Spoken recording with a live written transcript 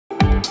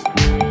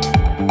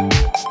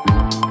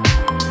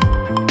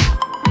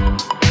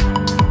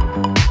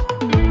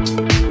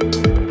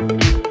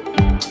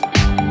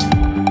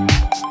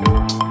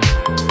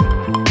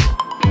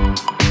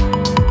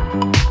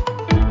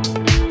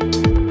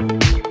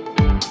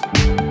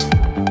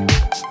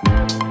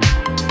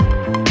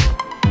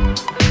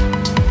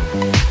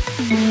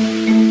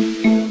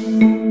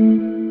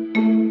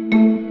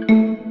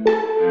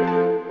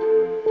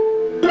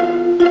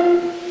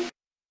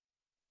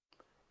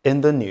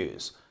In the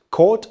news,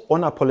 court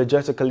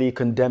unapologetically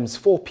condemns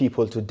 4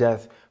 people to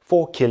death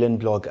for killing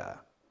blogger.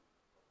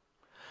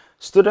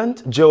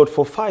 Student jailed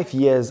for 5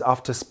 years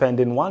after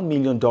spending $1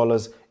 million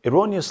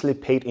erroneously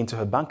paid into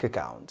her bank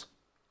account.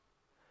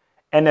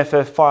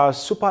 NFF fires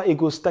Super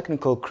Eagles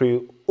technical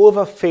crew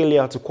over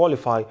failure to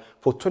qualify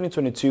for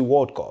 2022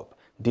 World Cup.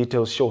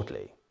 Details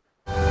shortly.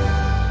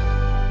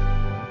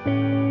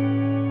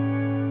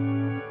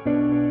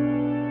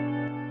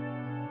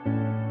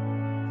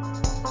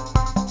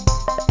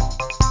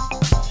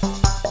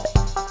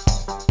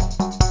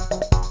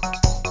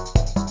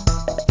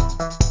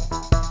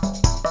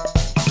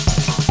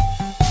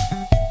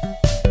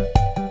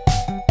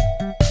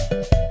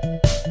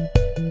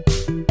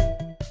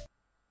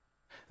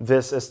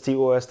 This is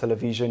TOS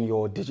Television,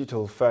 your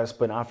digital first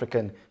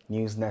Pan-African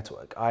news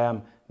network. I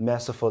am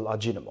Merciful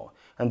Ajinomo,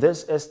 and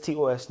this is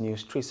TOS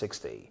News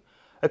 360.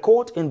 A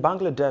court in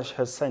Bangladesh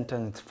has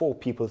sentenced 4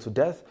 people to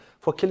death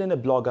for killing a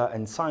blogger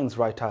and science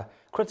writer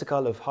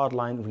critical of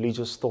hardline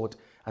religious thought,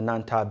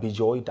 Ananta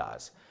Bijoy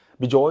Das.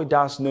 Bijoy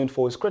Das, known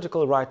for his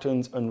critical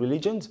writings on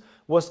religions,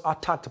 was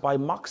attacked by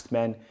masked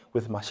men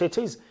with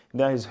machetes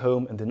near his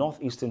home in the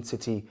northeastern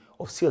city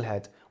of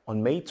Sylhet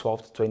on May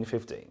 12,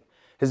 2015.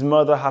 His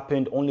murder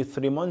happened only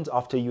 3 months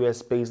after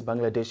US-based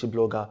Bangladeshi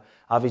blogger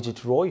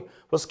Avijit Roy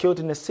was killed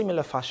in a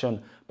similar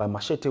fashion by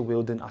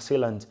machete-wielding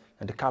assailants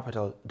in the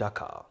capital,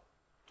 Dhaka.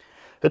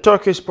 The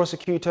Turkish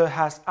prosecutor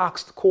has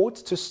asked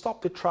courts to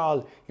stop the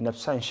trial in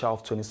absentia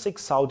of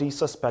 26 Saudi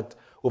suspects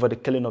over the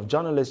killing of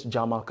journalist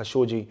Jamal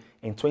Khashoggi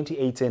in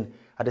 2018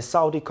 at the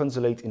Saudi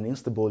consulate in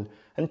Istanbul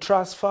and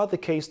transfer the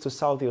case to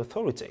Saudi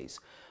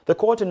authorities. The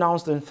court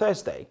announced on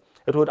Thursday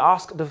it would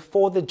ask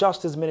for the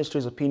Justice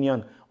Ministry's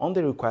opinion on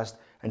the request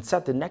and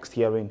set the next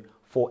hearing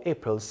for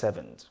April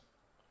 7th.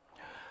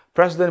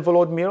 President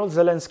Volodymyr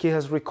Zelensky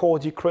has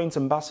recalled Ukraine's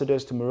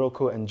ambassadors to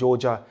Morocco and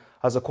Georgia,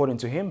 as according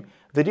to him,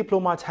 the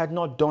diplomat had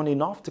not done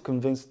enough to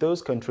convince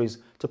those countries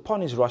to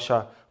punish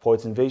Russia for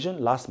its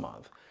invasion last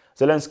month.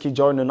 Zelensky,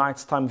 during a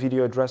nighttime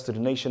video address to the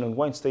nation on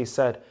Wednesday,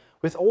 said,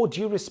 "With all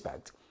due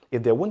respect,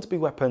 if there won't be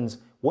weapons,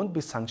 won't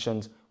be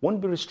sanctions,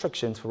 won't be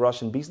restrictions for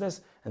Russian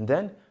business, and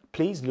then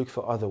please look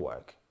for other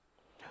work."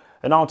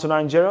 And now to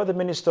Nigeria, the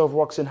Minister of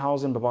Works and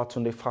Housing,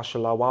 Babatunde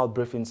Fashola, while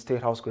briefing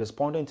State House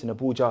correspondent in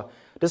Abuja,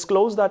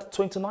 disclosed that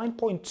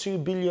 29.2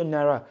 billion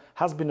naira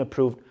has been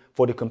approved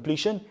for the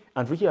completion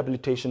and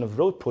rehabilitation of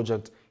road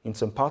projects in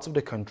some parts of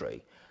the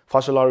country.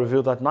 Fashola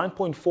revealed that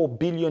 9.4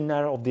 billion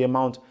naira of the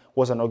amount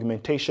was an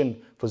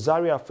augmentation for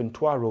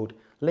Zaria-Funtua Road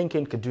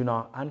linking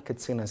Kaduna and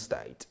Katsina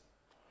State.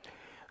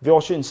 The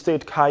Osun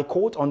State High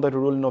Court, under the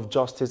ruling of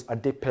Justice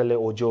Adepele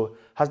Ojo,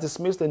 has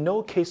dismissed a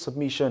no-case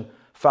submission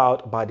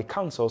filed by the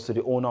councils to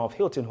the owner of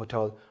Hilton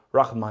Hotel,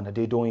 Rahman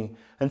Adedoyin,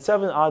 and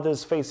 7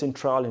 others facing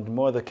trial in the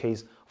murder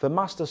case of a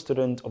master's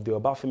student of the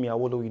Obafemi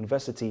Awolowo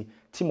University,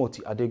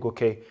 Timothy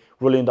Adegoke,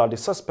 ruling that the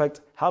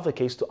suspects have a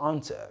case to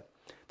answer.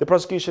 The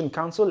prosecution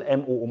counsel,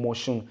 M.O.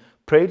 Omoshun,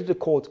 prayed the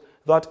court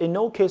that a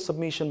no-case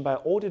submission by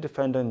all the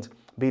defendants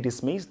be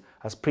dismissed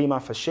as prima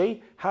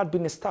facie had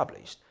been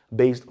established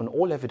based on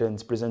all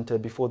evidence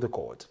presented before the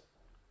court.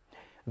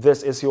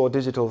 This is your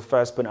digital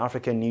first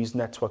Pan-African news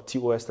network,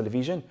 TOS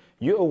Television.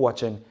 You are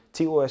watching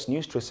TOS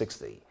News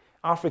 360.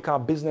 Africa,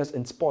 business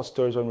and sports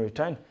stories on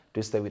return.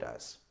 Do stay with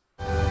us.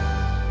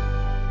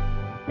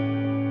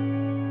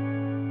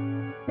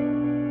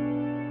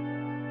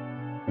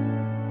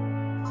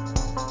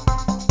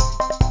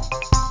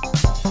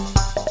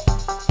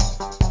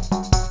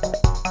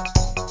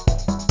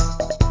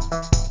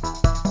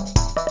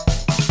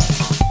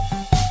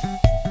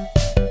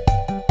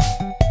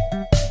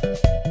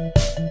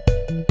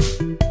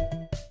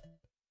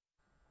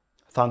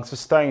 Thanks for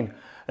staying.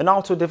 And now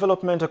to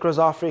development across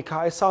Africa.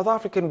 A South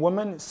African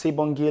woman,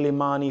 Sibongile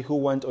Mani, who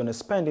went on a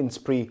spending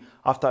spree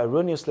after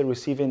erroneously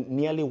receiving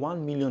nearly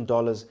 $1 million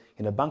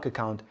in a bank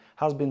account,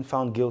 has been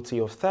found guilty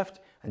of theft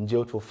and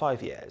jailed for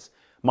 5 years.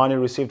 Mani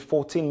received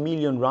 14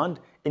 million rand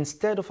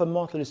instead of a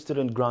monthly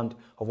student grant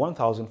of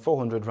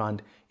 1,400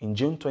 rand in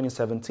June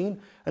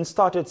 2017 and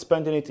started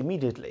spending it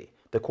immediately,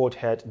 the court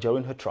heard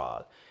during her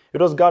trial. It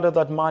was gathered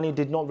that Mani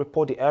did not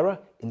report the error.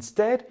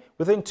 Instead,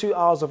 within 2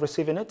 hours of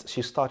receiving it,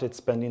 she started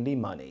spending the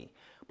money.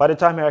 By the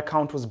time her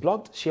account was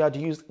blocked, she had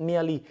used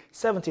nearly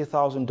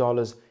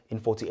 $70,000 in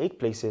 48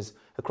 places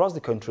across the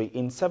country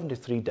in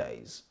 73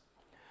 days.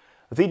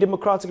 The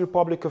Democratic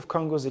Republic of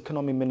Congo's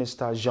Economy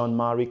Minister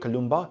Jean-Marie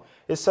Kalumba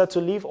is set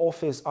to leave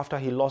office after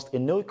he lost a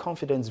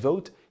no-confidence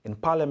vote in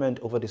Parliament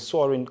over the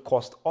soaring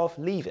cost of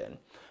living.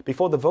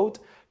 Before the vote,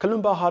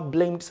 Kalumba had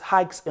blamed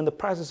hikes in the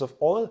prices of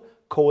oil,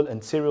 coal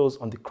and cereals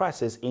on the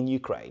crisis in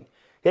Ukraine.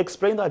 He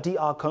explained that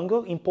DR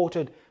Congo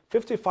imported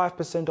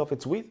 55% of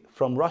its wheat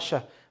from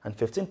Russia and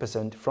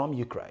 15% from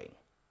Ukraine.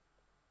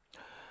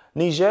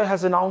 Niger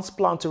has announced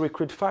plans to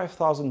recruit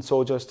 5,000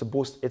 soldiers to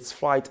boost its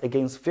fight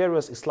against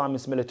various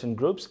Islamist militant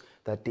groups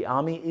that the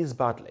army is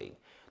battling.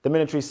 The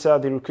military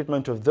said the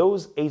recruitment of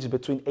those aged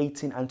between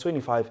 18 and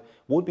 25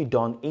 would be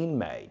done in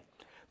May.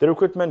 The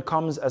recruitment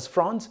comes as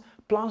France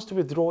plans to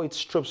withdraw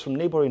its troops from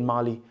neighboring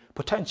Mali,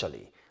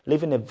 potentially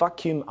leaving a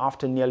vacuum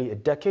after nearly a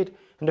decade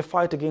in the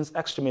fight against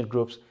extremist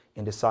groups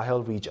in the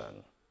Sahel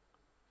region.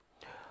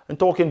 And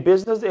talking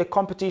business, a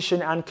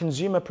Competition and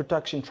Consumer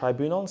Protection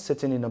Tribunal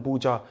sitting in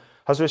Abuja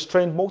has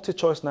restrained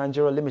MultiChoice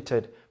Nigeria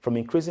Limited from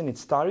increasing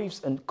its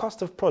tariffs and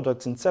cost of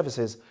products and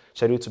services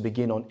scheduled to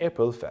begin on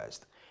April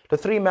 1st. The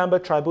three-member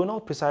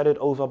tribunal, presided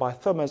over by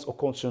Thomas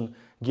Okonsun,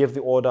 gave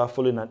the order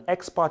following an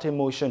ex parte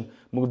motion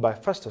moved by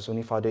Festus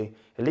Onifade,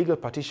 a legal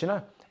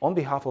petitioner, on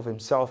behalf of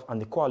himself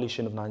and the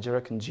coalition of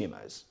Nigeria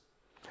consumers.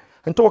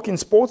 And talking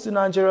sports, the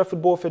Nigeria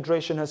Football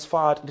Federation has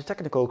fired the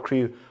technical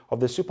crew of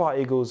the Super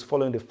Eagles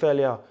following the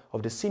failure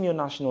of the senior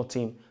national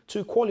team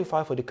to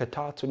qualify for the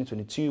Qatar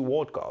 2022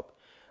 World Cup.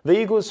 The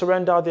Eagles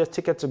surrendered their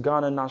ticket to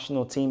Ghana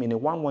national team in a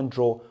 1-1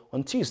 draw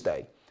on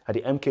Tuesday at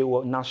the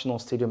MKO National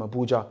Stadium,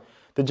 Abuja.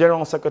 The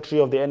General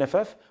Secretary of the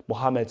NFF,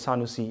 Mohamed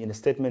Sanusi, in a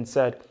statement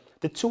said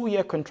the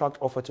 2-year contract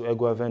offered to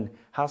Eguavoen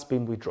has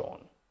been withdrawn.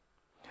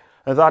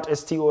 And that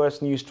is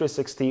TOS News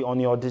 360 on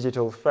your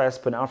digital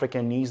first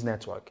Pan-African news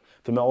network.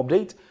 For more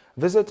update,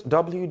 visit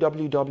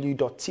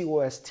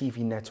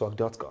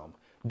www.tostvnetwork.com.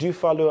 Do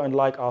follow and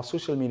like our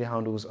social media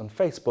handles on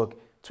Facebook,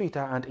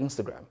 Twitter and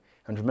Instagram.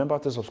 And remember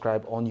to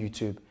subscribe on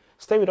YouTube.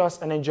 Stay with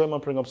us and enjoy more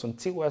programs on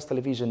TOS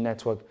Television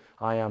Network.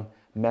 I am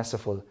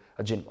Merciful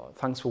Ajinmo.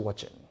 Thanks for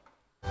watching.